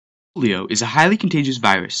Polio is a highly contagious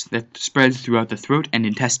virus that spreads throughout the throat and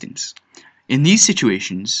intestines. In these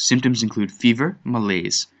situations, symptoms include fever,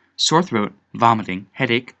 malaise, sore throat, vomiting,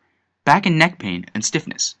 headache, back and neck pain, and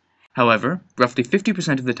stiffness. However, roughly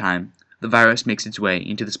 50% of the time, the virus makes its way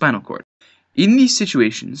into the spinal cord. In these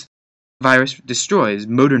situations, the virus destroys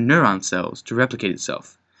motor neuron cells to replicate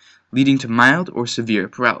itself, leading to mild or severe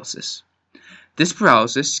paralysis. This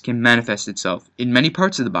paralysis can manifest itself in many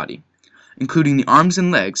parts of the body, including the arms and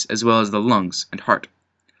legs as well as the lungs and heart.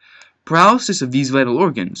 Paralysis of these vital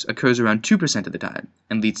organs occurs around 2% of the time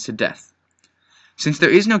and leads to death. Since there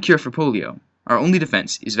is no cure for polio, our only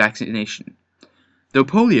defense is vaccination. Though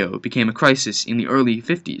polio became a crisis in the early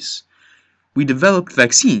 50s, we developed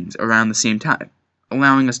vaccines around the same time,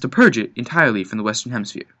 allowing us to purge it entirely from the Western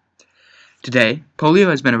Hemisphere. Today, polio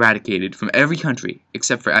has been eradicated from every country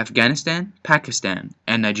except for Afghanistan, Pakistan,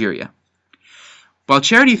 and Nigeria. While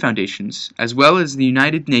charity foundations, as well as the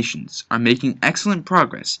United Nations, are making excellent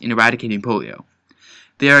progress in eradicating polio,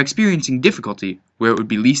 they are experiencing difficulty where it would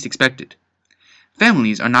be least expected.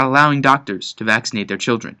 Families are not allowing doctors to vaccinate their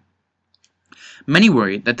children. Many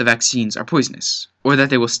worry that the vaccines are poisonous, or that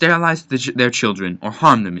they will sterilize their children or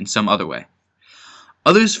harm them in some other way.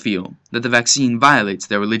 Others feel that the vaccine violates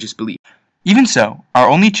their religious belief. Even so, our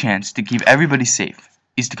only chance to keep everybody safe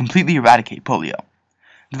is to completely eradicate polio.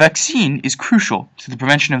 The vaccine is crucial to the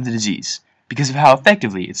prevention of the disease because of how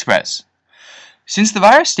effectively it spreads. Since the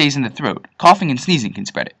virus stays in the throat, coughing and sneezing can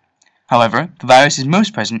spread it. However, the virus is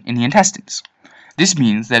most present in the intestines. This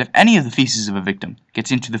means that if any of the feces of a victim gets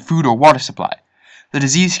into the food or water supply, the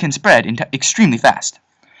disease can spread extremely fast.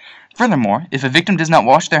 Furthermore, if a victim does not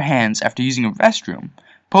wash their hands after using a restroom,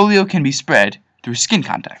 polio can be spread through skin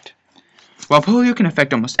contact. While polio can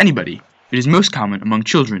affect almost anybody, it is most common among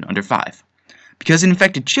children under 5. Because it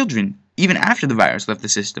infected children, even after the virus left the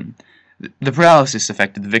system, the paralysis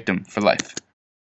affected the victim for life.